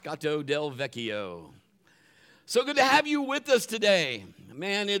Gato del Vecchio. So good to have you with us today.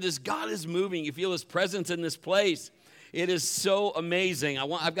 Man, God is moving. You feel His presence in this place. It is so amazing.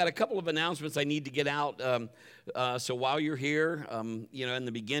 I've got a couple of announcements I need to get out. So while you're here, in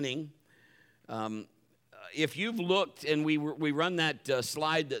the beginning, if you've looked and we run that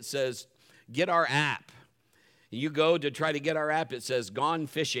slide that says, get our app. You go to try to get our app, it says, gone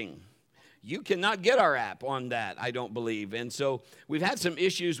fishing. You cannot get our app on that, I don't believe. And so we've had some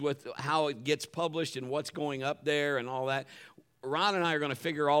issues with how it gets published and what's going up there and all that. Ron and I are going to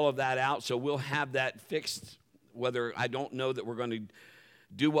figure all of that out, so we'll have that fixed. Whether I don't know that we're going to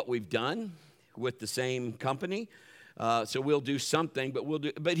do what we've done with the same company. So we'll do something, but we'll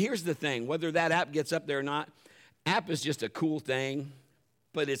do. But here's the thing, whether that app gets up there or not, app is just a cool thing,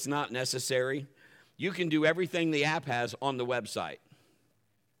 but it's not necessary. You can do everything the app has on the website.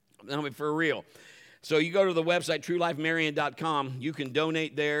 I mean, for real. So you go to the website, truelifemarion.com. You can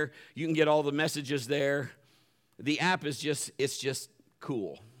donate there. You can get all the messages there. The app is just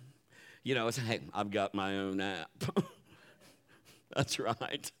cool. You know, hey, I've got my own app. That's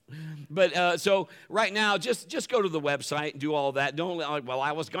right. But so right now, just go to the website and do all that. Don't, well,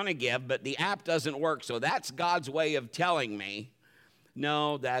 I was going to give, but the app doesn't work. So that's God's way of telling me,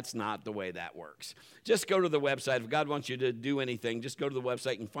 no, that's not the way that works. Just go to the website. If God wants you to do anything, just go to the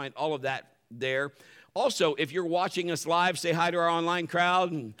website and find all of that there. Also, if you're watching us live, say hi to our online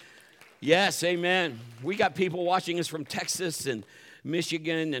crowd. And yes, amen. We got people watching us from Texas and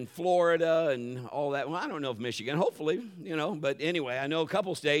Michigan and Florida and all that. Well, I don't know if Michigan, hopefully, but anyway, I know a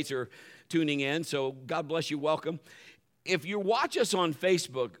couple states are tuning in, so God bless you, welcome. If you watch us on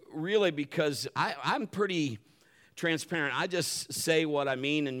Facebook, really, because I'm pretty transparent. I just say what I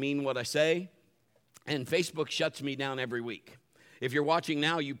mean and mean what I say, and Facebook shuts me down every week. If you're watching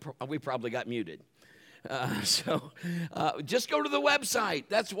now, we probably got muted. So just go to the website.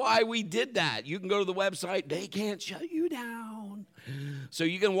 That's why we did that. You can go to the website. They can't shut you down. So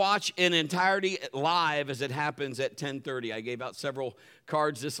you can watch in entirety live as it happens at 10:30. I gave out several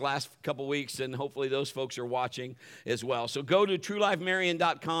cards this last couple weeks, and hopefully those folks are watching as well. So go to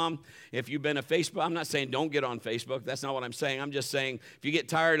truelifemarion.com. If you've been a Facebook, I'm not saying don't get on Facebook. That's not what I'm saying. I'm just saying if you get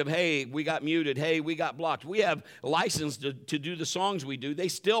tired of, hey, we got muted, hey, we got blocked. We have a license to do the songs we do. They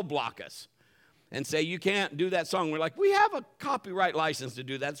still block us and say, you can't do that song. We're like, we have a copyright license to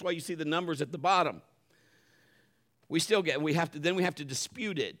do that. That's why you see the numbers at the bottom. We still get, we have to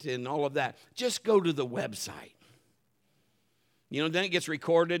dispute it and all of that. Just go to the website. Then it gets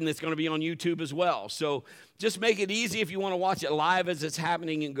recorded and it's going to be on YouTube as well. So just make it easy if you want to watch it live as it's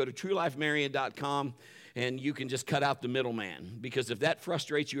happening, and go to truelifemarion.com, and you can just cut out the middleman. Because if that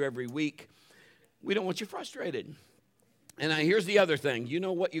frustrates you every week, we don't want you frustrated. And here's the other thing. You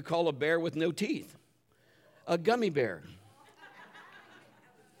know what you call a bear with no teeth? A gummy bear.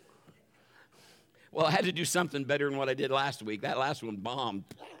 Well, I had to do something better than what I did last week. That last one bombed.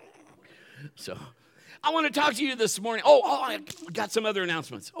 So I want to talk to you this morning. I got some other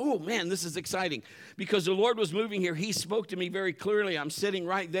announcements. Oh, man, this is exciting. Because the Lord was moving here. He spoke to me very clearly. I'm sitting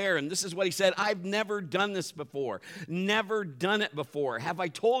right there, and this is what He said. I've never done this before. Never done it before. Have I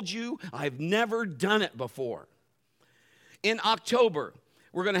told you I've never done it before? In October,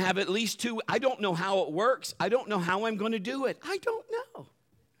 we're going to have at least 2. I don't know how it works. I don't know how I'm going to do it. I don't know.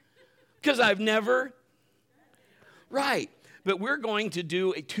 Because I've never. Right. But we're going to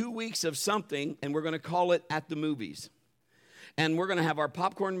do 2 weeks of something, and we're going to call it At the Movies. And we're going to have our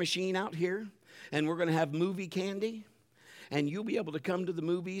popcorn machine out here, and we're going to have movie candy. And you'll be able to come to the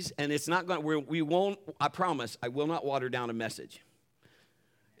movies, and it's not going to, we won't, I promise, I will not water down a message.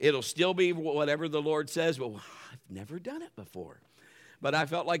 It'll still be whatever the Lord says. Well, I've never done it before. But I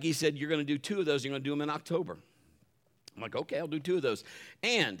felt like He said, you're going to do 2 of those. You're going to do them in October. I'm like, okay, I'll do 2 of those.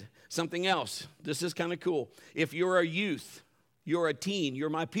 And something else. This is kind of cool. If you're a youth, you're a teen,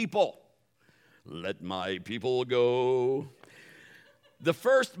 you're my people. Let my people go. The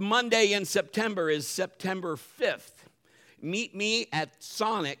first Monday in September is September 5th. Meet me at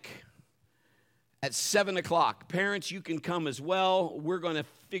Sonic at 7 o'clock. Parents, you can come as well. We're going to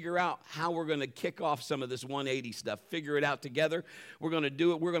figure out how we're going to kick off some of this 180 stuff. Figure it out together. We're going to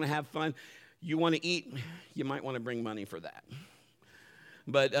do it. We're going to have fun. You want to eat? You might want to bring money for that.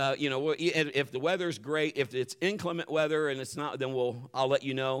 But, if the weather's great, if it's inclement weather and it's not, then I'll let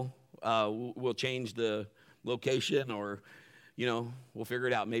you know. We'll change the location, or, we'll figure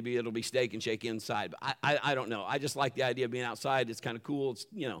it out. Maybe it'll be Steak and Shake inside. But I don't know. I just like the idea of being outside. It's kind of cool. It's,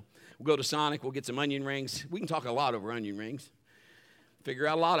 we'll go to Sonic. We'll get some onion rings. We can talk a lot over onion rings. Figure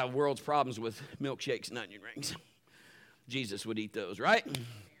out a lot of world's problems with milkshakes and onion rings. Jesus would eat those, right?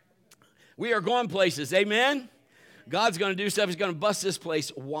 We are going places, amen? God's going to do stuff. He's going to bust this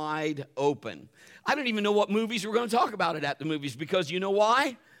place wide open. I don't even know what movies we're going to talk about it at the movies, because you know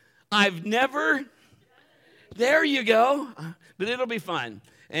why? I've never, there you go, but it'll be fun.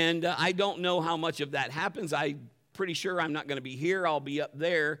 And I don't know how much of that happens. I'm pretty sure I'm not going to be here. I'll be up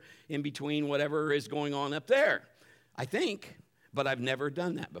there in between whatever is going on up there, I think, but I've never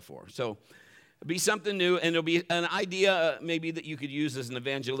done that before. So it'll be something new, and it'll be an idea maybe that you could use as an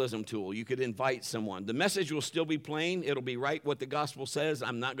evangelism tool. You could invite someone. The message will still be plain. It'll be right what the gospel says.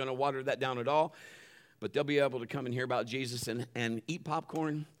 I'm not going to water that down at all, but they'll be able to come and hear about Jesus and eat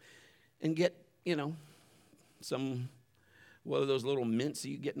popcorn and get, some, what are those little mints that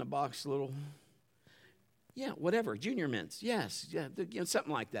you get in a box, whatever, junior mints, yes,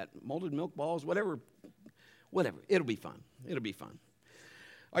 something like that, molded milk balls, whatever, it'll be fun,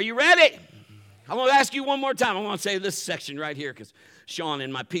 Are you ready? I'm going to ask you one more time. I want to say this section right here because Sean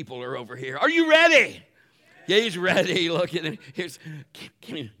and my people are over here. Are you ready? Yeah, he's ready. Look at him.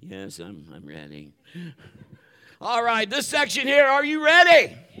 Yes, I'm ready. All right, this section here, are you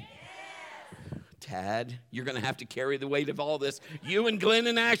ready? Tad, you're going to have to carry the weight of all this. You and Glenn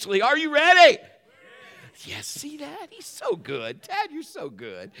and Ashley, are you ready? Yes, see that? He's so good. Tad, you're so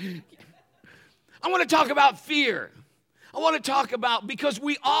good. I want to talk about fear. I want to talk about, because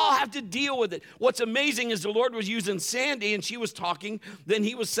we all have to deal with it. What's amazing is the Lord was using Sandy, and she was talking. Then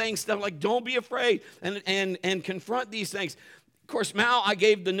he was saying stuff like, don't be afraid, and confront these things. Of course, Mal, I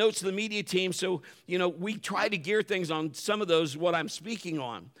gave the notes to the media team, so, we try to gear things on some of those, what I'm speaking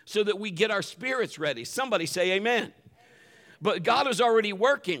on, so that we get our spirits ready. Somebody say amen. But God is already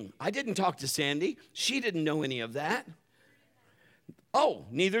working. I didn't talk to Sandy. She didn't know any of that. Oh,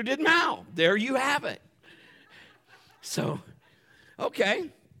 neither did Mal. There you have it. So, okay.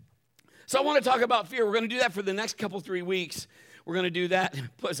 So I want to talk about fear. We're going to do that for the next 3 weeks. We're going to do that.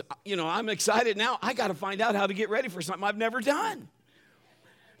 Plus, I'm excited now. I got to find out how to get ready for something I've never done.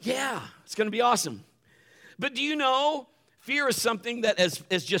 Yeah, it's going to be awesome. But do you know, fear is something that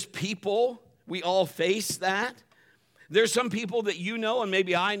as just people, we all face that. There's some people that and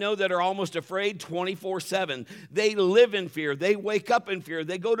maybe I know that are almost afraid 24/7. They live in fear. They wake up in fear.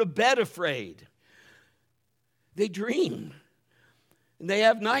 They go to bed afraid. They dream. And they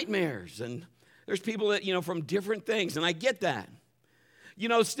have nightmares. And there's people that, from different things. And I get that.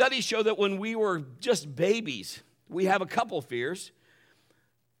 Studies show that when we were just babies, we have a couple fears.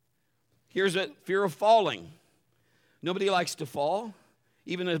 Here's a fear of falling. Nobody likes to fall.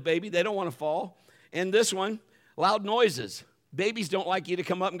 Even a baby, they don't want to fall. And this one, loud noises. Babies don't like you to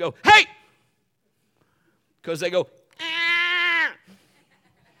come up and go, hey! Because they go, ah!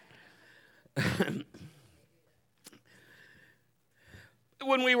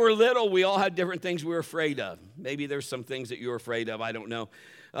 When we were little, we all had different things we were afraid of. Maybe there's some things that you're afraid of. I don't know.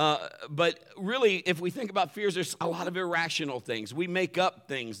 But really, if we think about fears, there's a lot of irrational things. We make up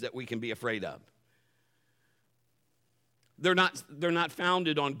things that we can be afraid of. They're not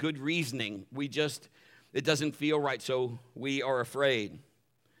founded on good reasoning. It doesn't feel right, so we are afraid.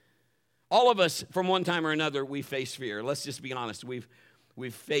 All of us, from one time or another, we face fear. Let's just be honest. We've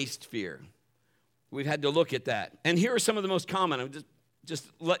faced fear. We've had to look at that. And here are some of the most common. I'm just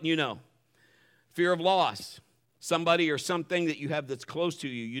letting you know. Fear of loss. Somebody or something that you have that's close to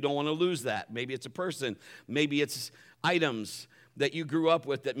you. You don't want to lose that. Maybe it's a person. Maybe it's items that you grew up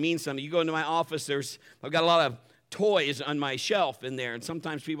with that mean something. You go into my office, I've got a lot of toys on my shelf in there, and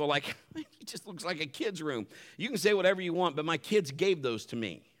sometimes people are like, it just looks like a kid's room. You can say whatever you want, but my kids gave those to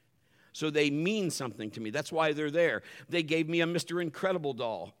me. So they mean something to me. That's why they're there. They gave me a Mr. Incredible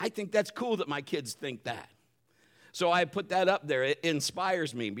doll. I think that's cool that my kids think that. So I put that up there. It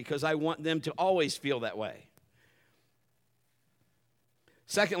inspires me because I want them to always feel that way.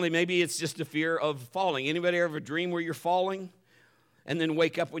 Secondly, maybe it's just a fear of falling. Anybody ever dream where you're falling and then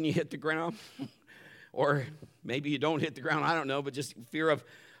wake up when you hit the ground? Or maybe you don't hit the ground, I don't know, but just fear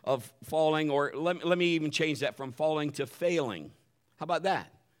of falling. Or let me even change that from falling to failing. How about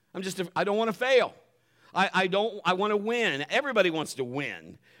that? I don't want to fail. I want to win. Everybody wants to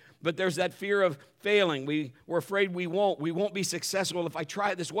win. But there's that fear of failing. We're afraid we won't be successful if I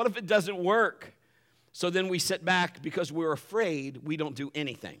try this. What if it doesn't work? So then we sit back because we're afraid we don't do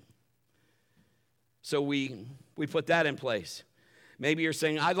anything. So we put that in place. Maybe you're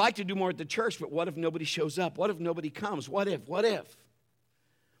saying, I'd like to do more at the church, but what if nobody shows up? What if nobody comes? What if?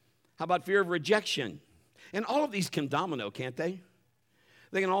 How about fear of rejection? And all of these can domino, can't they?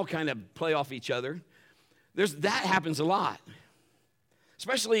 They can all kind of play off each other. That happens a lot.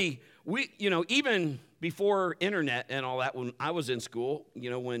 Especially, even before internet and all that, when I was in school,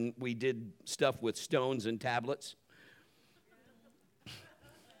 when we did stuff with stones and tablets.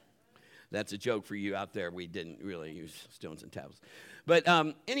 That's a joke for you out there. We didn't really use stones and tablets. But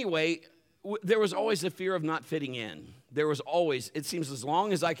anyway, there was always a fear of not fitting in. There was always, it seems as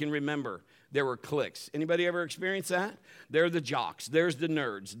long as I can remember, there were cliques. Anybody ever experienced that? There are the jocks. There's the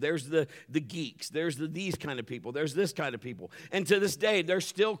nerds. There's the geeks. There's these kind of people. There's this kind of people. And to this day, there's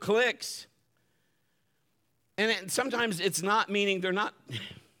still cliques. And sometimes it's not meaning they're not...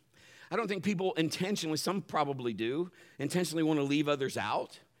 I don't think people intentionally, some probably do, intentionally want to leave others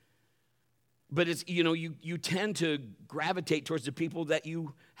out. But it's, you tend to gravitate towards the people that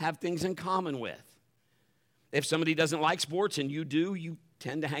you have things in common with. If somebody doesn't like sports and you do, you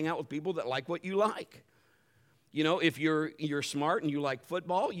tend to hang out with people that like what you like. If you're smart and you like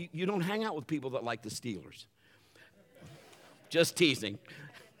football, you don't hang out with people that like the Steelers. Just teasing.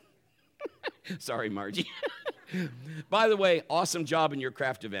 Sorry, Margie. By the way, awesome job in your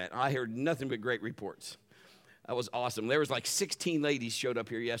craft event. I heard nothing but great reports. That was awesome. There was like 16 ladies showed up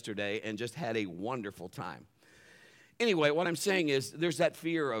here yesterday and just had a wonderful time. Anyway, what I'm saying is there's that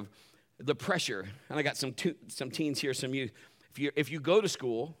fear of the pressure. And I got some teens here, some youth. If you go to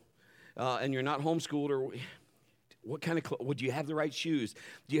school and you're not homeschooled, or what kind of clothes, do you have the right shoes?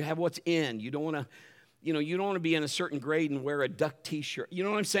 Do you have what's in? You don't want to... you don't want to be in a certain grade and wear a duck T-shirt. You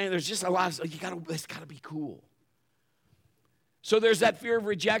know what I'm saying? There's just a lot of, it's got to be cool. So there's that fear of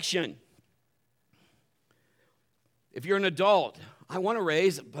rejection. If you're an adult, I want to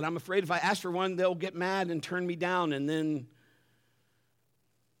raise, but I'm afraid if I ask for one, they'll get mad and turn me down. And then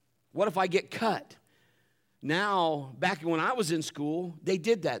what if I get cut? Now, back when I was in school, they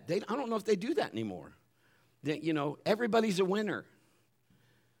did that. I don't know if they do that anymore. Everybody's a winner.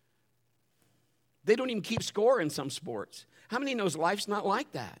 They don't even keep score in some sports. How many knows life's not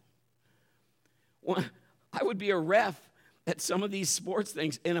like that? Well, I would be a ref at some of these sports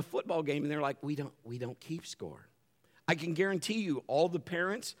things in a football game, and they're like, we don't keep score. I can guarantee you all the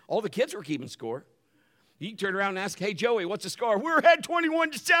parents, all the kids were keeping score. You can turn around and ask, hey, Joey, what's the score? We're ahead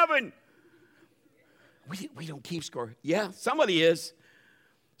 21-7. We don't keep score. Yeah, somebody is.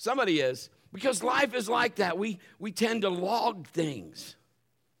 Somebody is. Because life is like that. We tend to log things.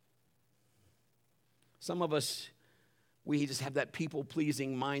 Some of us, we just have that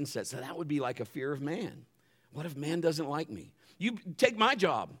people-pleasing mindset. So that would be like a fear of man. What if man doesn't like me? You take my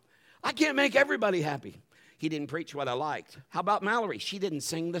job. I can't make everybody happy. He didn't preach what I liked. How about Mallory? She didn't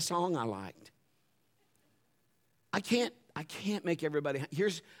sing the song I liked. I can't make everybody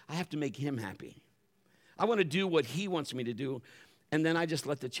I have to make him happy. I want to do what he wants me to do, and then I just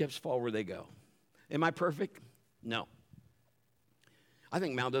let the chips fall where they go. Am I perfect? No. I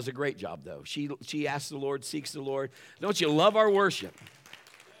think Mal does a great job, though. She asks the Lord, seeks the Lord. Don't you love our worship?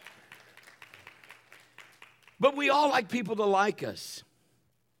 But we all like people to like us.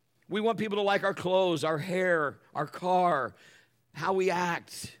 We want people to like our clothes, our hair, our car, how we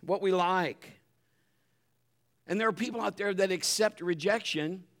act, what we like. And there are people out there that accept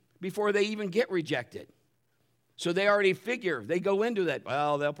rejection before they even get rejected. So they already figure, they go into that,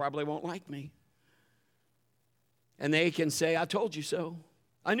 well, they'll probably won't like me. And they can say, I told you so.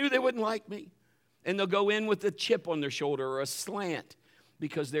 I knew they wouldn't like me. And they'll go in with a chip on their shoulder or a slant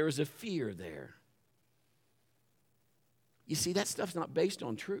because there is a fear there. You see, that stuff's not based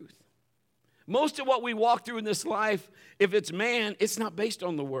on truth. Most of what we walk through in this life, if it's man, it's not based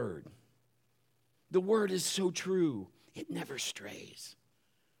on the Word. The Word is so true. It never strays.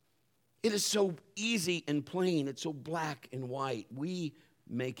 It is so easy and plain. It's so black and white. We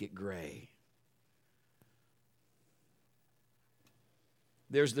make it gray.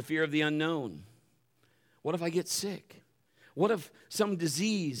 There's the fear of the unknown. What if I get sick? What if some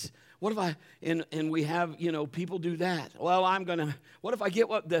disease? What if and we have, people do that. Well, what if I get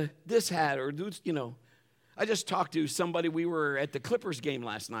what this had or this, I just talked to somebody, we were at the Clippers game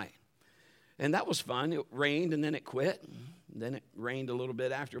last night. And that was fun. It rained and then it quit. Then it rained a little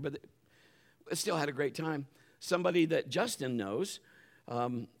bit after, but it still had a great time. Somebody that Justin knows,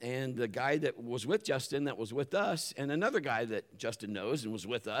 and the guy that was with Justin that was with us, and another guy that Justin knows and was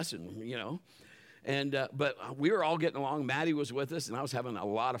with us, but we were all getting along. Maddie was with us, and I was having a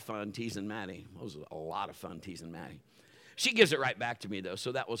lot of fun teasing Maddie. It was a lot of fun teasing Maddie. She gives it right back to me, though,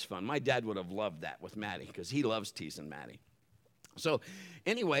 so that was fun. My dad would have loved that with Maddie because he loves teasing Maddie. So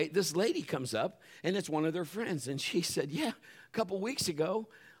anyway, this lady comes up, and it's one of their friends, and she said, yeah, a couple weeks ago,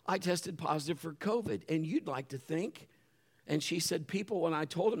 I tested positive for COVID, and you'd like to think. And she said, people, when I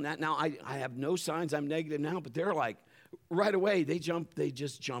told them that, now I have no signs I'm negative now, but they're like, right away, they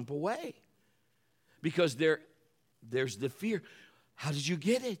just jump away. Because there's the fear. How did you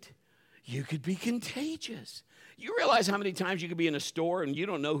get it? you could be contagious. You realize how many times you could be in a store and you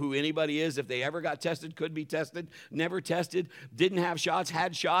don't know who anybody is, if they ever got tested, could be tested, never tested, didn't have shots,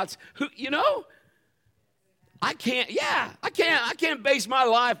 had shots. Who, I can't base my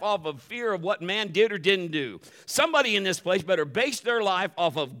life off of fear of what man did or didn't do. Somebody in this place better base their life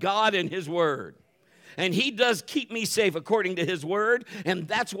off of God and His Word. And He does keep me safe according to His Word, and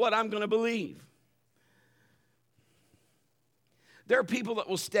that's what I'm going to believe. There are people that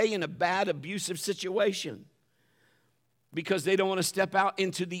will stay in a bad, abusive situation because they don't want to step out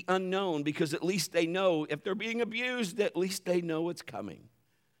into the unknown, because at least they know if they're being abused, at least they know it's coming.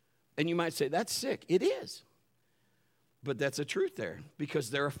 And you might say, that's sick. It is. But that's a truth there, because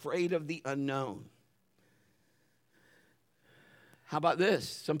they're afraid of the unknown. How about this?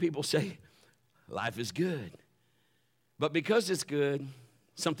 Some people say, life is good. But because it's good,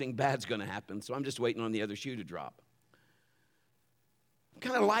 something bad's going to happen, so I'm just waiting on the other shoe to drop. What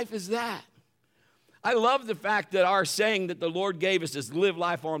kind of life is that? I love the fact that our saying that the Lord gave us is live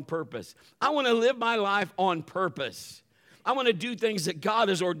life on purpose. I want to live my life on purpose. I want to do things that God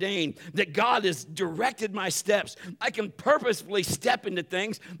has ordained, that God has directed my steps. I can purposefully step into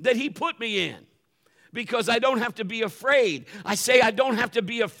things that He put me in because I don't have to be afraid. I say I don't have to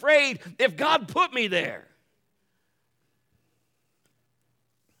be afraid if God put me there.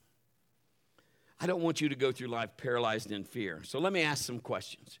 I don't want you to go through life paralyzed in fear. So let me ask some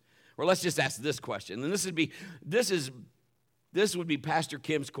questions. Or let's just ask this question. And this would be Pastor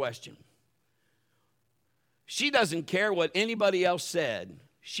Kim's question. She doesn't care what anybody else said.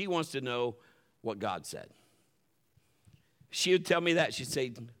 She wants to know what God said. She would tell me that. She'd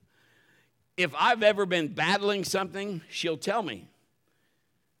say, if I've ever been battling something, she'll tell me,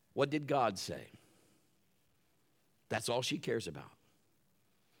 what did God say? That's all she cares about.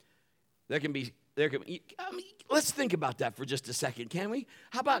 Let's think about that for just a second, can we?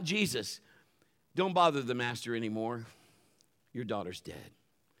 How about Jesus? Don't bother the master anymore. Your daughter's dead.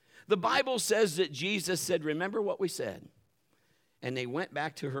 The Bible says that Jesus said, remember what we said. And they went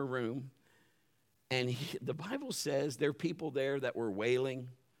back to her room. And the Bible says there are people there that were wailing,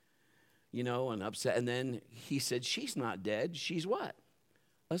 and upset. And then He said, she's not dead. She's what?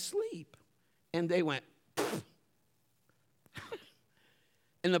 Asleep. And they went,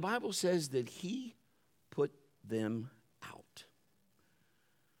 and the Bible says that He put them out.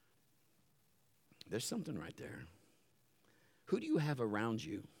 There's something right there. Who do you have around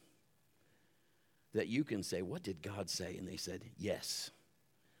you that you can say, what did God say? And they said, yes,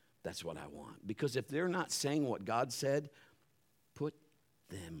 that's what I want. Because if they're not saying what God said, put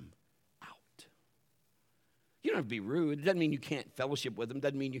them out. You don't have to be rude. It doesn't mean you can't fellowship with them. It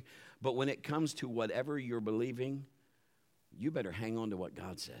doesn't mean you. But when it comes to whatever you're believing, you better hang on to what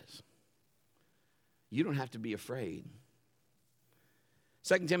God says. You don't have to be afraid.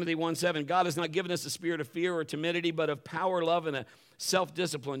 2 Timothy 1:7, God has not given us a spirit of fear or timidity, but of power, love, and a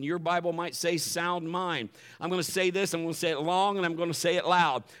self-discipline. Your Bible might say sound mind. I'm going to say this, I'm going to say it long, and I'm going to say it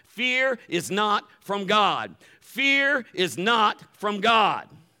loud. Fear is not from God. Fear is not from God.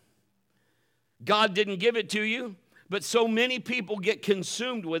 God didn't give it to you, but so many people get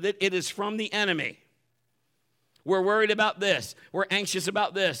consumed with it. It is from the enemy. We're worried about this. We're anxious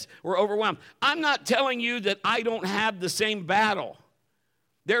about this. We're overwhelmed. I'm not telling you that I don't have the same battle.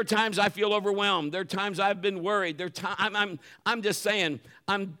 There are times I feel overwhelmed. There are times I've been worried. I'm just saying,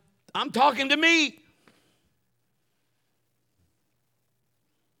 I'm talking to me.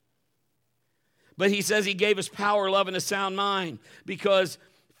 But He says He gave us power, love, and a sound mind because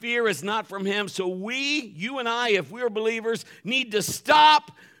fear is not from Him. So you and I, if we're believers, need to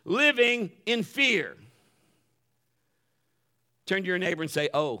stop living in fear. Turn to your neighbor and say,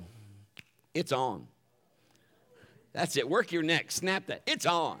 oh, it's on. That's it. Work your neck. Snap that. It's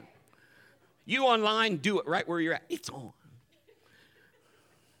on. You online, do it right where you're at. It's on.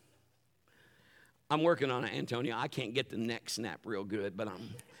 I'm working on it, Antonio. I can't get the neck snap real good, but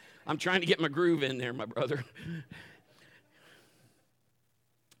I'm trying to get my groove in there, my brother.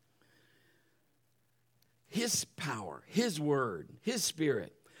 His power, His word, His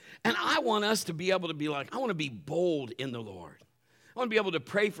Spirit. And I want us to be able to be like, I want to be bold in the Lord. I want to be able to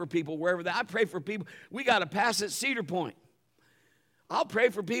pray for people wherever I pray for people. We got a pass at Cedar Point. I'll pray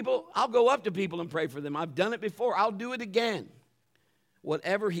for people. I'll go up to people and pray for them. I've done it before. I'll do it again.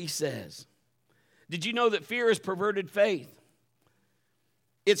 Whatever He says. Did you know that fear is perverted faith?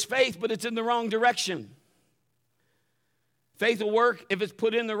 It's faith, but it's in the wrong direction. Faith will work if it's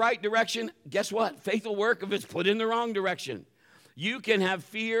put in the right direction. Guess what? Faith will work if it's put in the wrong direction. You can have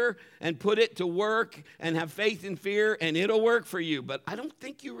fear and put it to work and have faith in fear, and it'll work for you. But I don't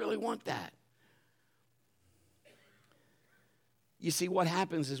think you really want that. You see, what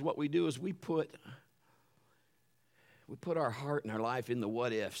happens is what we do is we put our heart and our life in the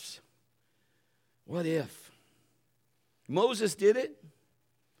what ifs. What if? Moses did it.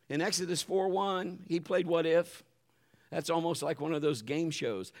 In Exodus 4:1, he played what if. That's almost like one of those game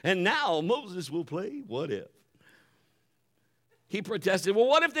shows. And now Moses will play what if. He protested, well,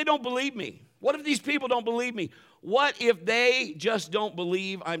 what if they don't believe me? What if these people don't believe me? What if they just don't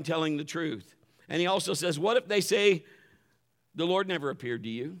believe I'm telling the truth? And he also says, what if they say, the Lord never appeared to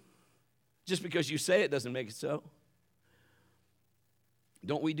you? Just because you say it doesn't make it so.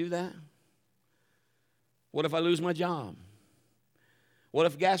 Don't we do that? What if I lose my job? What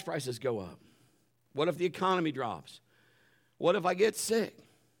if gas prices go up? What if the economy drops? What if I get sick?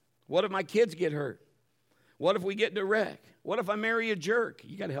 What if my kids get hurt? What if we get in a wreck? What if I marry a jerk?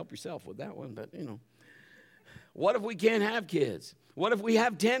 You got to help yourself with that one, but What if we can't have kids? What if we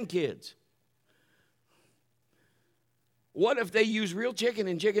have 10 kids? What if they use real chicken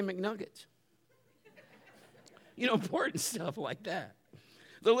and chicken McNuggets? Important stuff like that.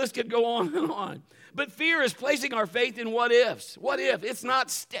 The list could go on and on. But fear is placing our faith in what ifs. What if? It's not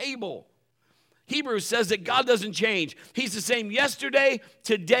stable. Hebrews says that God doesn't change. He's the same yesterday,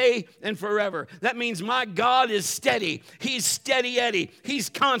 today, and forever. That means my God is steady. He's steady Eddie. He's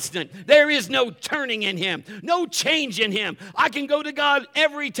constant. There is no turning in him, no change in him. I can go to God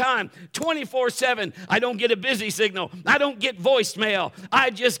every time, 24/7. I don't get a busy signal. I don't get voicemail. I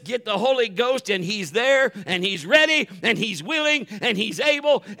just get the Holy Ghost, and he's there, and he's ready, and he's willing, and he's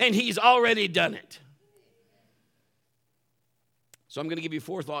able, and he's already done it. So I'm going to give you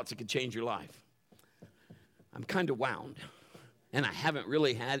 4 thoughts that could change your life. I'm kind of wound, and I haven't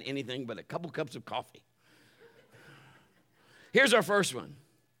really had anything but a couple cups of coffee. Here's our first one.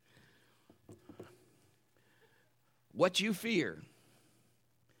 What you fear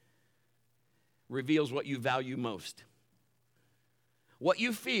reveals what you value most. What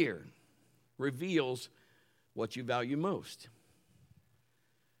you fear reveals what you value most.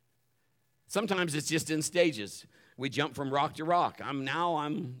 Sometimes it's just in stages. We jump from rock to rock. Now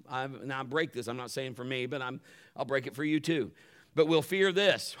I break this. I'm not saying for me, but I'll break it for you too. But we'll fear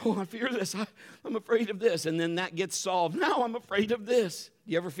this. Oh, I fear this. I'm afraid of this. And then that gets solved. Now I'm afraid of this.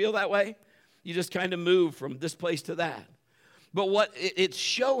 Do you ever feel that way? You just kind of move from this place to that. But what it's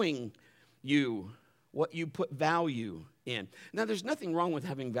showing you, what you put value in. Now, there's nothing wrong with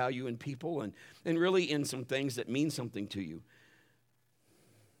having value in people and really in some things that mean something to you.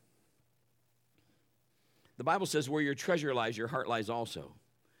 The Bible says where your treasure lies, your heart lies also.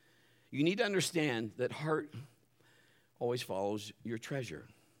 You need to understand that heart always follows your treasure.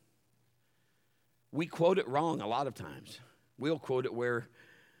 We quote it wrong a lot of times. We'll quote it where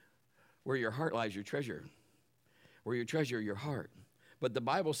your heart lies, your treasure. Where your treasure, your heart. But the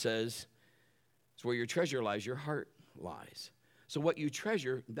Bible says it's where your treasure lies, your heart lies. So what you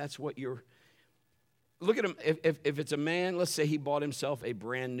treasure, that's what you're... Look at him. If it's a man, let's say he bought himself a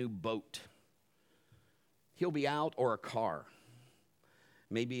brand new boat. He'll be out, or a car,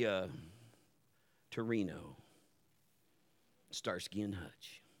 maybe a Torino, Starsky and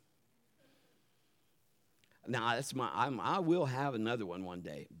Hutch. Now that's I will have another one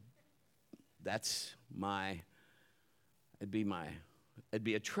day. It'd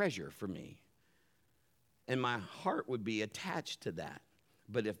be a treasure for me, and my heart would be attached to that.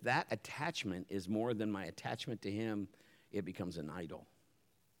 But if that attachment is more than my attachment to him, it becomes an idol.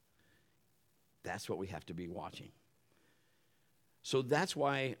 That's what we have to be watching. So that's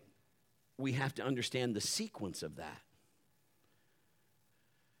why we have to understand the sequence of that.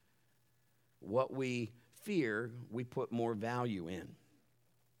 What we fear, we put more value in.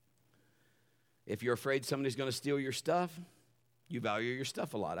 If you're afraid somebody's going to steal your stuff, you value your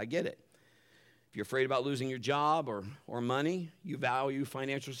stuff a lot. I get it. If you're afraid about losing your job or money, you value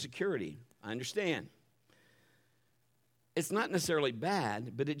financial security. I understand. It's not necessarily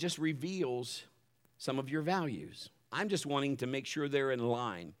bad, but it just reveals some of your values. I'm just wanting to make sure they're in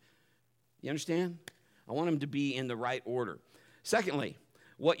line. You understand? I want them to be in the right order. Secondly,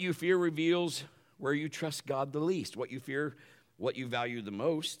 what you fear reveals where you trust God the least. What you fear, what you value the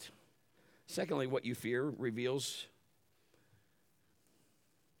most. Secondly, what you fear reveals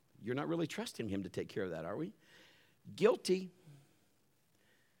you're not really trusting him to take care of that, are we? Guilty.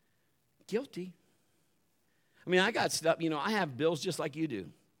 I mean, I got stuff, I have bills just like you do.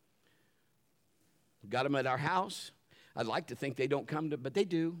 Got them at our house. I'd like to think they don't come but they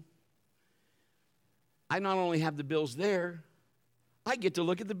do. I not only have the bills there, I get to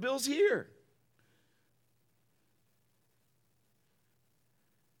look at the bills here.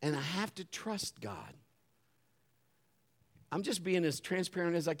 And I have to trust God. I'm just being as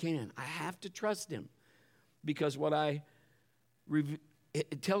transparent as I can. I have to trust him because what I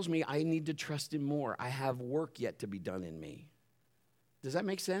it tells me I need to trust him more. I have work yet to be done in me. Does that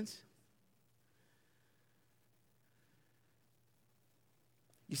make sense?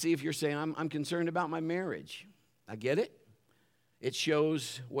 You see, if you're saying, I'm concerned about my marriage, I get it. It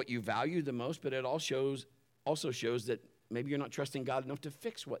shows what you value the most, but it also shows that maybe you're not trusting God enough to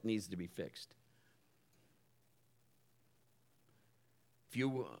fix what needs to be fixed. If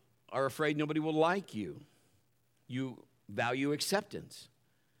you are afraid nobody will like you, you value acceptance.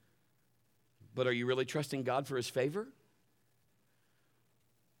 But are you really trusting God for his favor?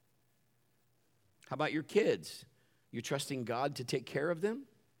 How about your kids? You're trusting God to take care of them,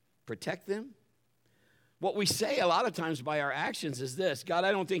 protect them? What we say a lot of times by our actions is this: God,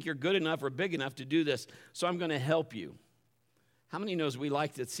 I don't think you're good enough or big enough to do this, so I'm going to help you. How many knows we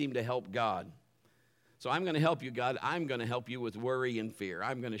like to seem to help God? So I'm going to help you, God. I'm going to help you with worry and fear.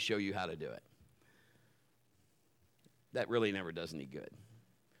 I'm going to show you how to do it. That really never does any good,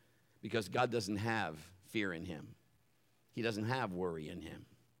 because God doesn't have fear in him. He doesn't have worry in him.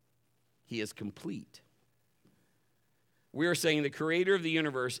 He is complete. We are saying the creator of the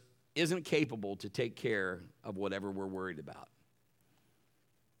universe isn't capable to take care of whatever we're worried about.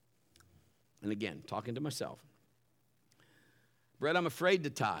 And again, talking to myself. Brett, I'm afraid to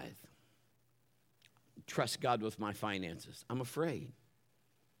tithe. Trust God with my finances. I'm afraid.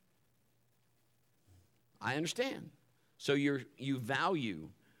 I understand. So you value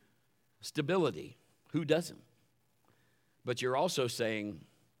stability. Who doesn't? But you're also saying,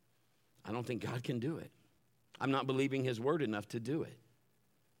 I don't think God can do it. I'm not believing his word enough to do it.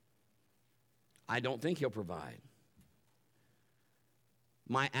 I don't think he'll provide.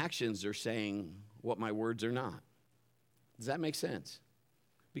 My actions are saying what my words are not. Does that make sense?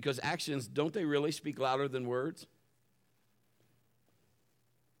 Because actions, don't they really speak louder than words?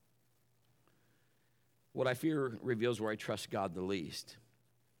 What I fear reveals where I trust God the least.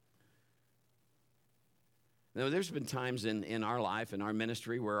 Now, there's been times in our life, in our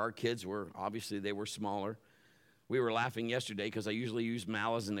ministry, where our kids were, obviously they were smaller. We were laughing yesterday because I usually use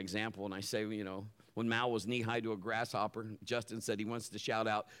Mal as an example, and I say, when Mal was knee-high to a grasshopper, Justin said he wants to shout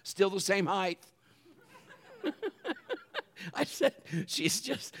out, still the same height. I said, she's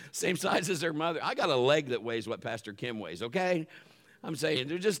just same size as her mother. I got a leg that weighs what Pastor Kim weighs, okay? I'm saying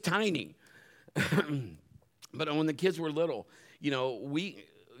they're just tiny. But when the kids were little, we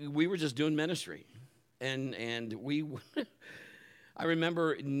were just doing ministry. And I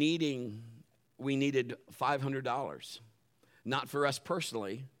remember we needed $500. Not for us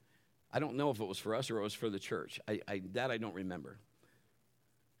personally. I don't know if it was for us or it was for the church. I don't remember.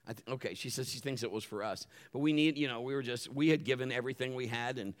 Okay, she says she thinks it was for us. But we had given everything we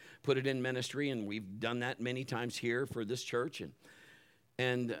had and put it in ministry, and we've done that many times here for this church.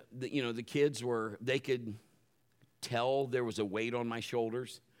 And the kids they could tell there was a weight on my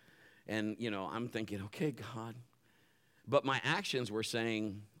shoulders. And, I'm thinking, okay, God. But my actions were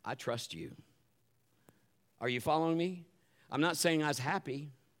saying, I trust you. Are you following me? I'm not saying I was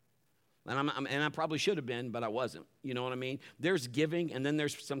happy. And I probably should have been, but I wasn't. You know what I mean? There's giving, and then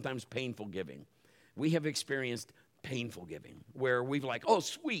there's sometimes painful giving. We have experienced painful giving, where we've like, oh,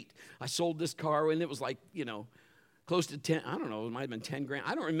 sweet, I sold this car, and it was like, close to 10, I don't know, it might have been 10 grand.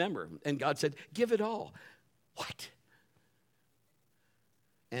 I don't remember. And God said, give it all. What?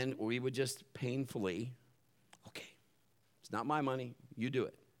 And we would just painfully, okay, it's not my money, you do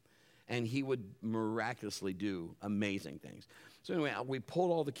it. And he would miraculously do amazing things. So anyway, we pulled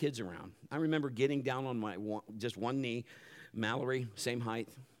all the kids around. I remember getting down on my just one knee. Mallory, same height.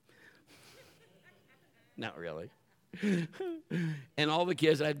 Not really. And all the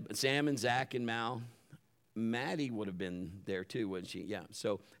kids, I had Sam and Zach and Mal. Maddie would have been there too, wouldn't she? Yeah,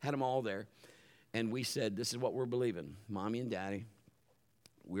 so had them all there. And we said, this is what we're believing. Mommy and Daddy,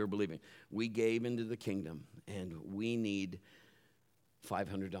 we're believing. We gave into the kingdom, and we need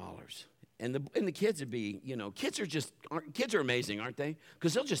 $500. And the kids would be, kids are amazing, aren't they?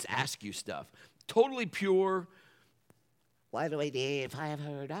 Because they'll just ask you stuff. Totally pure. Why do we need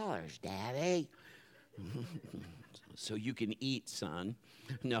 $500, Daddy? So you can eat, son.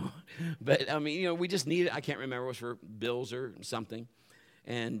 No. But, we just needed, I can't remember, it was for bills or something.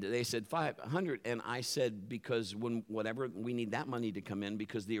 And they said 500, and I said, because whatever we need that money to come in,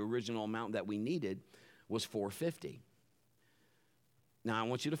 because the original amount that we needed was $450. Now I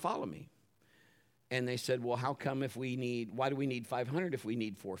want you to follow me. And they said, well, how come why do we need 500 if we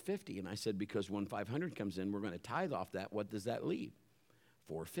need 450? And I said, because when 500 comes in, we're going to tithe off that. What does that leave?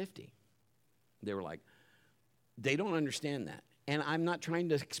 450. They were like, they don't understand that. And I'm not trying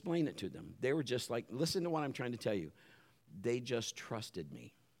to explain it to them. They were just like, listen to what I'm trying to tell you. They just trusted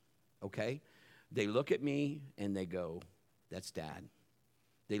me, okay? They look at me and they go, that's dad.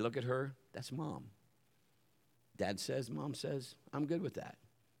 They look at her, that's mom. Dad says, mom says, I'm good with that.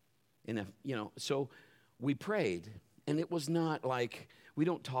 And if, so we prayed, and it was not like, we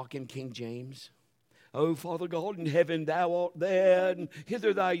don't talk in King James. Oh, Father God in heaven, thou art there, and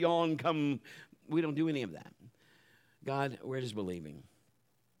hither thy yawn come. We don't do any of that. God, we're just believing.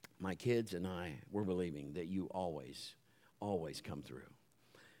 My kids and I, we're believing that you always, always come through.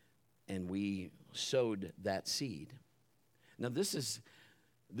 And we sowed that seed. Now, this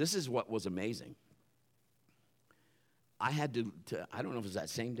is what was amazing. I had to, I don't know if it was that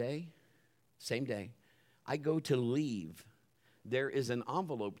same day, I go to leave. There is an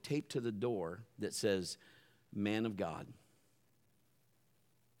envelope taped to the door that says, Man of God.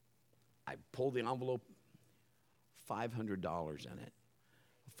 I pulled the envelope, $500 in it.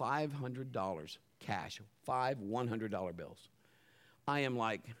 $500 cash, 5 $100 bills. I am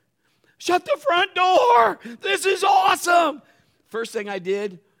like, shut the front door. This is awesome. First thing I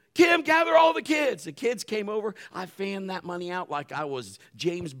did, Kim, gather all the kids. The kids came over. I fanned that money out like I was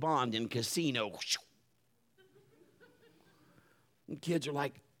James Bond in Casino. And kids are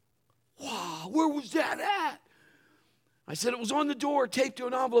like, wow, where was that at? I said, it was on the door, taped to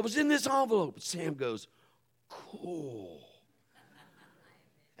an envelope. It was in this envelope. Sam goes, cool.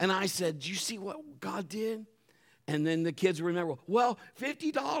 And I said, do you see what God did? And then the kids remember, well,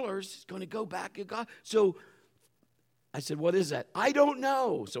 $50 is going to go back to God. So I said, what is that? I don't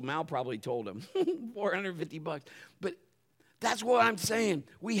know. So Mal probably told him, $450. But that's what I'm saying.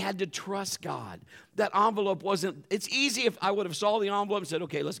 We had to trust God. That envelope wasn't, it's easy if I would have saw the envelope and said,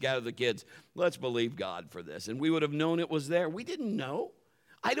 okay, let's gather the kids. Let's believe God for this. And we would have known it was there. We didn't know.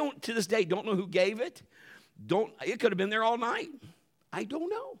 I don't, to this day, don't know who gave it. It could have been there all night. I don't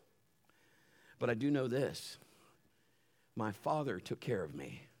know. But I do know this. My Father took care of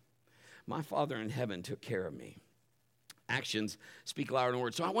me. My Father in heaven took care of me. Actions speak louder than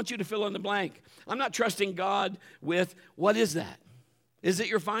words. So I want you to fill in the blank. I'm not trusting God with, what is that? Is it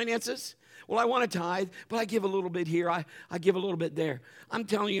your finances? Well, I want to tithe, but I give a little bit here. I give a little bit there. I'm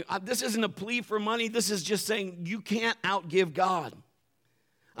telling you, this isn't a plea for money. This is just saying you can't outgive God.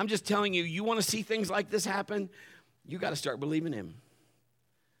 I'm just telling you, you want to see things like this happen? You got to start believing Him.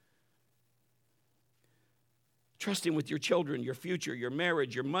 Trust Him with your children, your future, your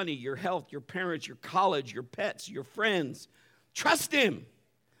marriage, your money, your health, your parents, your college, your pets, your friends. Trust Him.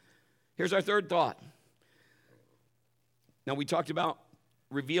 Here's our third thought. Now, we talked about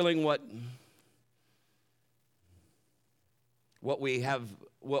revealing what we have,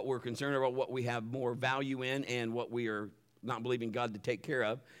 what we're concerned about, what we have more value in, and what we are not believing God to take care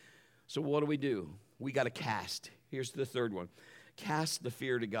of. So what do? We got to cast. Here's the third one. Cast the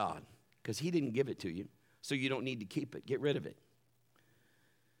fear to God, because He didn't give it to you. So you don't need to keep it. Get rid of it.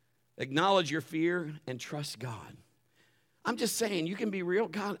 Acknowledge your fear and trust God. I'm just saying, you can be real.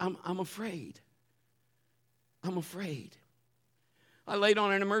 God, I'm afraid. I'm afraid. I laid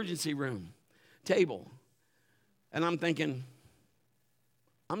on an emergency room table, and I'm thinking,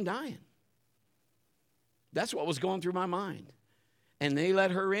 I'm dying. That's what was going through my mind. And they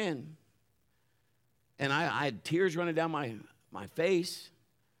let her in. And I had tears running down my face.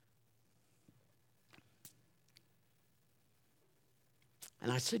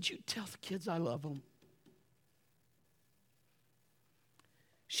 And I said, you tell the kids I love them.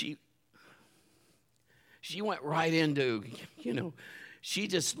 She went right into, she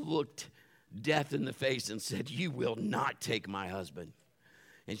just looked death in the face and said, you will not take my husband.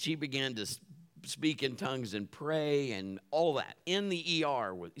 And she began to speak in tongues and pray and all that in the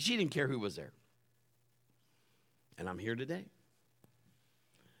ER. She didn't care who was there. And I'm here today.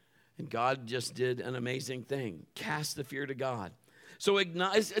 And God just did an amazing thing. Cast the fear to God. So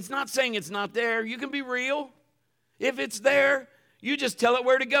it's not saying it's not there. You can be real. If it's there, you just tell it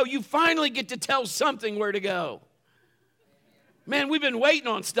where to go. You finally get to tell something where to go. Man, we've been waiting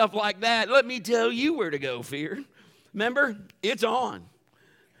on stuff like that. Let me tell you where to go, fear. Remember? It's on.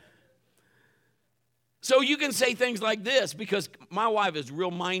 So you can say things like this, because my wife is real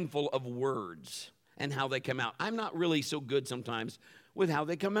mindful of words and how they come out. I'm not really so good sometimes with how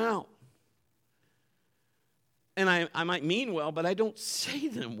they come out. And I might mean well, but I don't say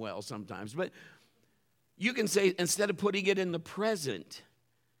them well sometimes. But you can say, instead of putting it in the present,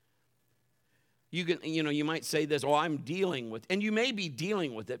 you might say this, I'm dealing with, and you may be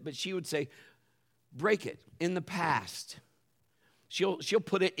dealing with it, but she would say, break it in the past. She'll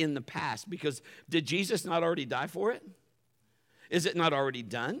put it in the past, because did Jesus not already die for it? Is it not already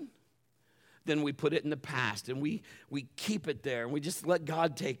done? Then we put it in the past, and we keep it there, and we just let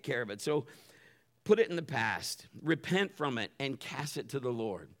God take care of it. So put it in the past, repent from it, and cast it to the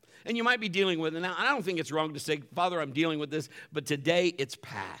Lord. And you might be dealing with it now. I don't think it's wrong to say, Father, I'm dealing with this, but today it's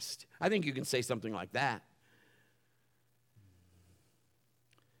past. I think you can say something like that.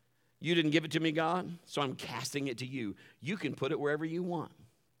 You didn't give it to me, God, so I'm casting it to you. You can put it wherever you want.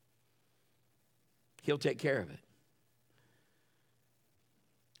 He'll take care of it.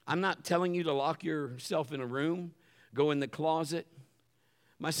 I'm not telling you to lock yourself in a room, go in the closet.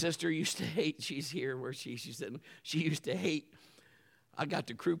 My sister used to hate, she's here where she said, she used to hate, I got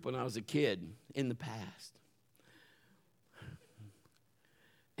to croup when I was a kid in the past.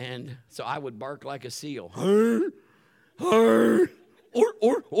 And so I would bark like a seal. Or,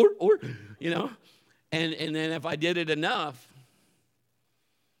 you know. And then if I did it enough,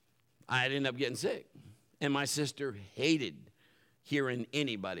 I'd end up getting sick. And my sister hated hearing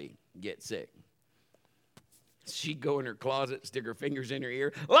anybody get sick. She'd go in her closet, stick her fingers in her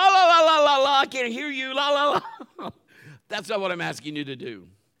ear. La, la, la, la, la, la, I can't hear you. La, la, la. That's not what I'm asking you to do.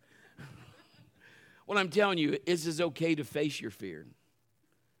 What I'm telling you is it's okay to face your fear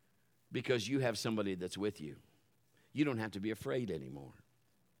because you have somebody that's with you. You don't have to be afraid anymore.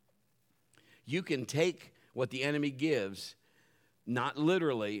 You can take what the enemy gives, not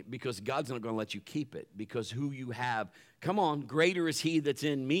literally, because God's not going to let you keep it, because who you have, come on, greater is he that's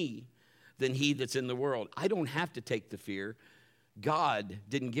in me than he that's in the world. I don't have to take the fear. God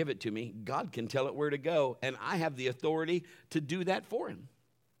didn't give it to me. God can tell it where to go, and I have the authority to do that for him.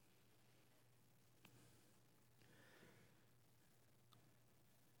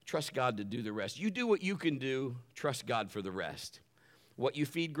 Trust God to do the rest. You do what you can do. Trust God for the rest. What you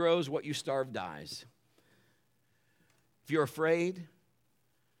feed grows, what you starve dies. If you're afraid,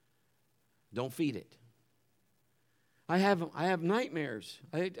 don't feed it. I have nightmares.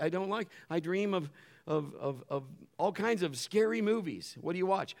 I don't like. I dream of all kinds of scary movies. What do you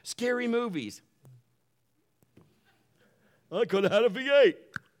watch? Scary movies. I could have had a V8.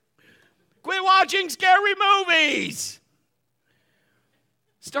 Quit watching scary movies.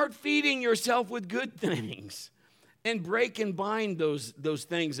 Start feeding yourself with good things and break and bind those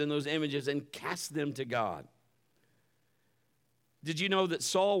things and those images and cast them to God. Did you know that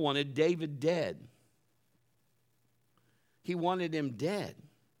Saul wanted David dead? He wanted him dead.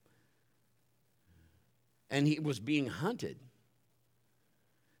 And he was being hunted.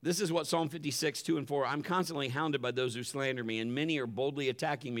 This is what Psalm 56, 2 and 4. I'm constantly hounded by those who slander me, and many are boldly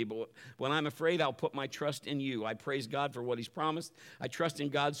attacking me. But when I'm afraid, I'll put my trust in you. I praise God for what he's promised. I trust in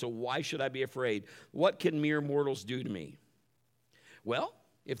God, so why should I be afraid? What can mere mortals do to me? Well,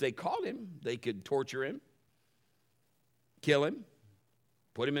 if they caught him, they could torture him, kill him,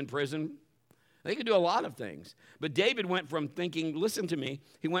 put him in prison. They could do a lot of things. But David went from thinking, listen to me,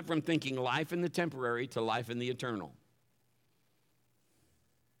 he went from thinking life in the temporary to life in the eternal.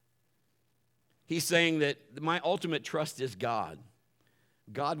 He's saying that my ultimate trust is God.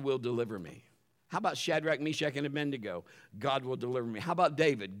 God will deliver me. How about Shadrach, Meshach, and Abednego? God will deliver me. How about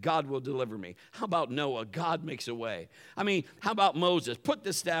David? God will deliver me. How about Noah? God makes a way. I mean, how about Moses? Put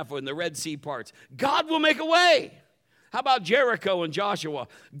the staff when the Red Sea parts. God will make a way. How about Jericho and Joshua?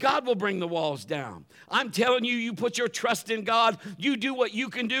 God will bring the walls down. I'm telling you, you put your trust in God. You do what you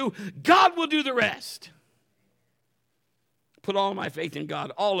can do. God will do the rest. Put all my faith in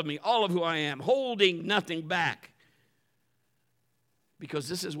God, all of me, all of who I am, holding nothing back. Because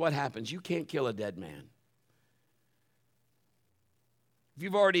this is what happens. You can't kill a dead man. If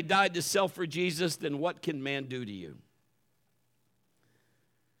you've already died to self for Jesus, then what can man do to you?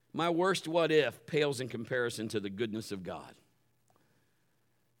 My worst what if pales in comparison to the goodness of God.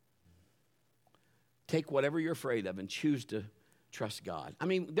 Take whatever you're afraid of and choose to trust God. I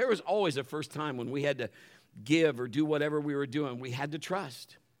mean, there was always a first time when we had to give or do whatever we were doing. We had to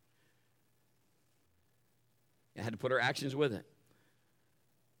trust. I had to put our actions with it.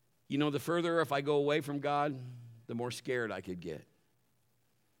 You know, the further if I go away from God, the more scared I could get.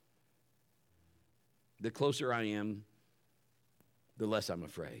 The closer I am, the less I'm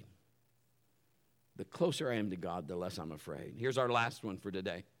afraid. The closer I am to God, the less I'm afraid. Here's our last one for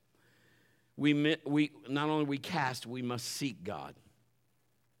today. We not only we cast, we must seek God.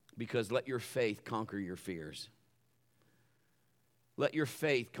 Because let your faith conquer your fears. Let your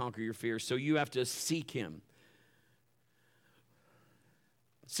faith conquer your fears. So you have to seek him.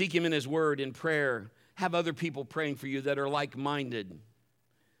 Seek him in his word, in prayer. Have other people praying for you that are like-minded.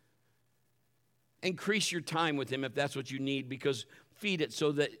 Increase your time with him if that's what you need, because feed it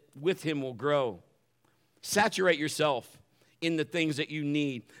so that with him will grow. Saturate yourself in the things that you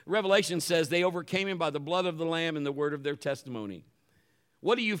need. Revelation says they overcame him by the blood of the Lamb and the word of their testimony.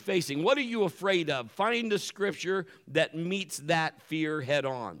 What are you facing? What are you afraid of? Find a scripture that meets that fear head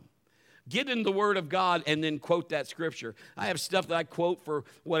on. Get in the Word of God and then quote that scripture. I have stuff that I quote for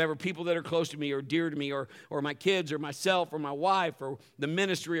whatever, people that are close to me or dear to me, or my kids or myself or my wife or the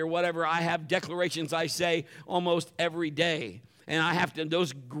ministry or whatever. I have declarations I say almost every day. And I have to,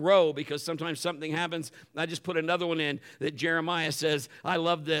 those grow because sometimes something happens. I just put another one in that Jeremiah says, I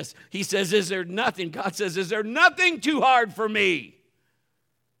love this. He says, is there nothing? God says, is there nothing too hard for me?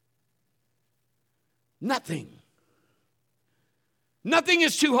 Nothing. Nothing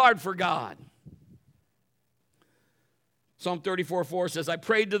is too hard for God. Psalm 34:4 says, I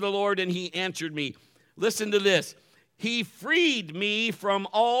prayed to the Lord and he answered me. Listen to this. He freed me from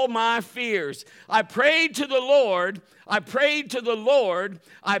all my fears. I prayed to the Lord. I prayed to the Lord.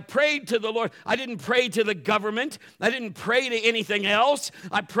 I prayed to the Lord. I didn't pray to the government. I didn't pray to anything else.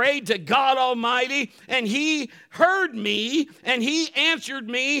 I prayed to God Almighty, and he heard me, and he answered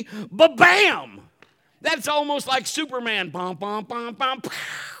me. Ba-bam! That's almost like Superman. Bum, bum, bum, bum, pow.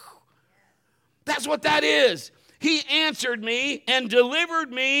 That's what that is. He answered me and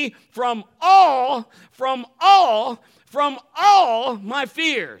delivered me from all my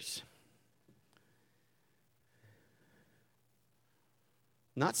fears.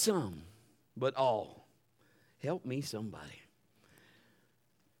 Not some, but all. Help me, somebody.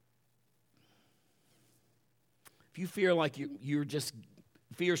 If you feel like you're just,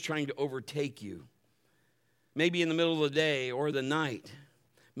 fear's trying to overtake you, maybe in the middle of the day or the night,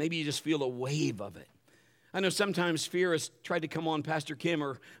 maybe you just feel a wave of it. I know sometimes fear has tried to come on Pastor Kim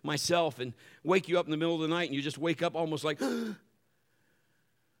or myself and wake you up in the middle of the night, and you just wake up almost like, you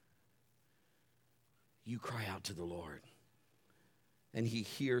cry out to the Lord, and he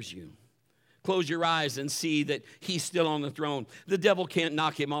hears you. Close your eyes and see that he's still on the throne. The devil can't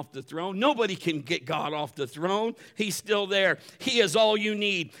knock him off the throne. Nobody can get God off the throne. He's still there. He is all you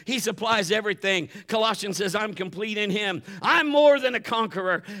need. He supplies everything. Colossians says, I'm complete in him. I'm more than a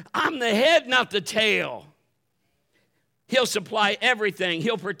conqueror. I'm the head, not the tail. He'll supply everything.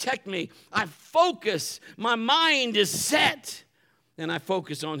 He'll protect me. I focus. My mind is set, and I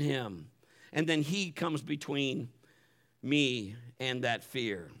focus on him. And then he comes between me and that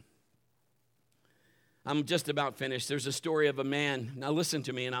fear. I'm just about finished. There's a story of a man. Now listen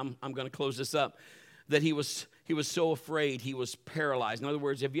to me, and I'm going to close this up. That he was so afraid, he was paralyzed. In other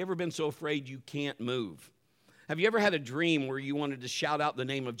words, have you ever been so afraid you can't move? Have you ever had a dream where you wanted to shout out the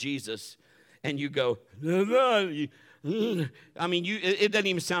name of Jesus, and you go, I mean, it doesn't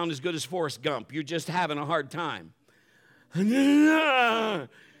even sound as good as Forrest Gump. You're just having a hard time. But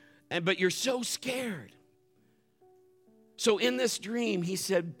you're so scared. So in this dream, he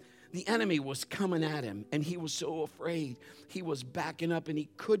said the enemy was coming at him, and he was so afraid. He was backing up, and he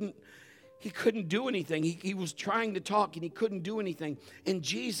couldn't do anything. He was trying to talk, and he couldn't do anything. And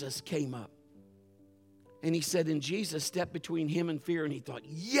Jesus came up. And he said, and Jesus stepped between him and fear, and he thought,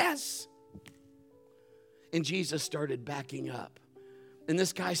 yes. And Jesus started backing up. And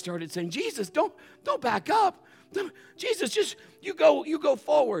this guy started saying, Jesus, don't back up. Jesus, just you go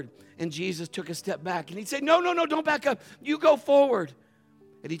forward. And Jesus took a step back, and he'd say, no, don't back up. You go forward.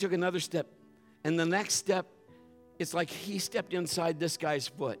 And he took another step. And the next step, it's like he stepped inside this guy's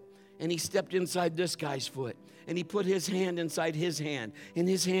foot. And he stepped inside this guy's foot. And he put his hand inside his hand. And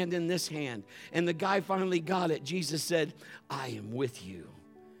his hand in this hand. And the guy finally got it. Jesus said, I am with you.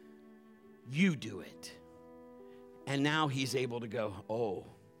 You do it. And now he's able to go, oh,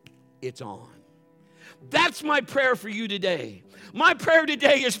 it's on. That's my prayer for you today. My prayer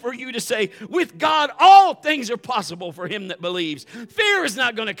today is for you to say, with God, all things are possible for him that believes. Fear is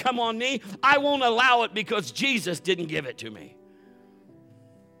not going to come on me. I won't allow it because Jesus didn't give it to me.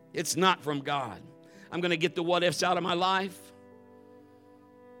 It's not from God. I'm going to get the what ifs out of my life.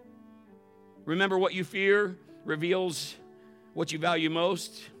 Remember, what you fear reveals what you value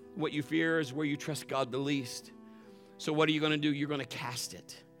most. What you fear is where you trust God the least. So what are you going to do? You're going to cast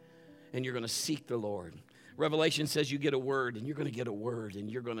it. And you're going to seek the Lord. Revelation says you get a word, and you're going to get a word, and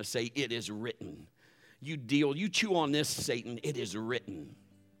you're going to say, it is written. You chew on this, Satan, it is written.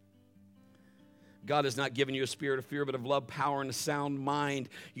 God has not given you a spirit of fear, but of love, power, and a sound mind.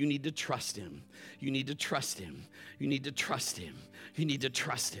 You need to trust him. You need to trust him. You need to trust him. You need to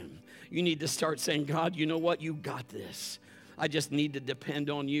trust him. You need to start saying, God, you know what? You got this. I just need to depend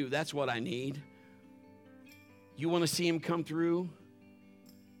on you. That's what I need. You want to see him come through?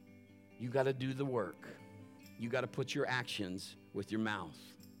 You got to do the work. You got to put your actions with your mouth,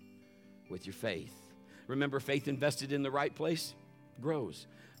 with your faith. Remember, faith invested in the right place grows.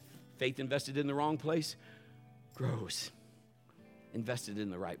 Faith invested in the wrong place grows. Invested in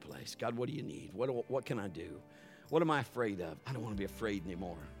the right place. God, what do you need? What can I do? What am I afraid of? I don't want to be afraid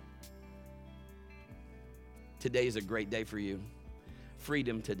anymore. Today is a great day for you.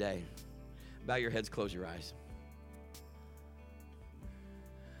 Freedom today. Bow your heads, close your eyes.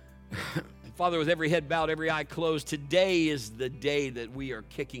 Father, with every head bowed, every eye closed, today is the day that we are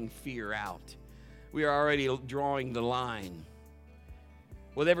kicking fear out. We are already drawing the line.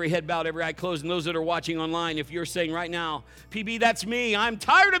 With every head bowed, every eye closed, and those that are watching online, if you're saying right now, PB, that's me. I'm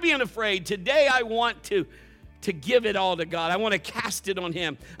tired of being afraid. Today I want to give it all to God. I want to cast it on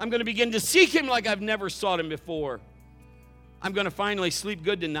Him. I'm going to begin to seek Him like I've never sought Him before. I'm going to finally sleep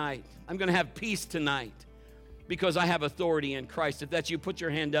good tonight. I'm going to have peace tonight because I have authority in Christ. If that's you, put your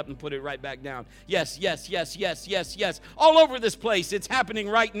hand up and put it right back down. Yes, yes, yes, yes, yes, yes. All over this place, it's happening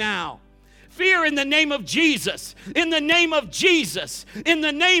right now. Fear in the name of Jesus. In the name of Jesus. In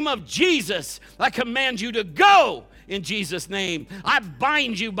the name of Jesus. I command you to go in Jesus' name. I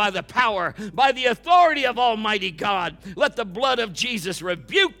bind you by the power, by the authority of Almighty God. Let the blood of Jesus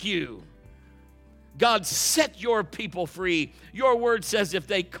rebuke you. God, set your people free. Your word says if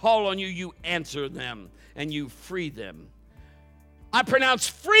they call on you, you answer them and you free them. I pronounce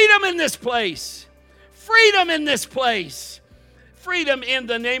freedom in this place. Freedom in this place. Freedom in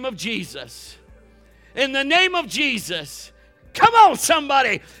the name of Jesus. In the name of Jesus. Come on,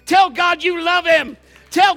 somebody. Tell God you love Him.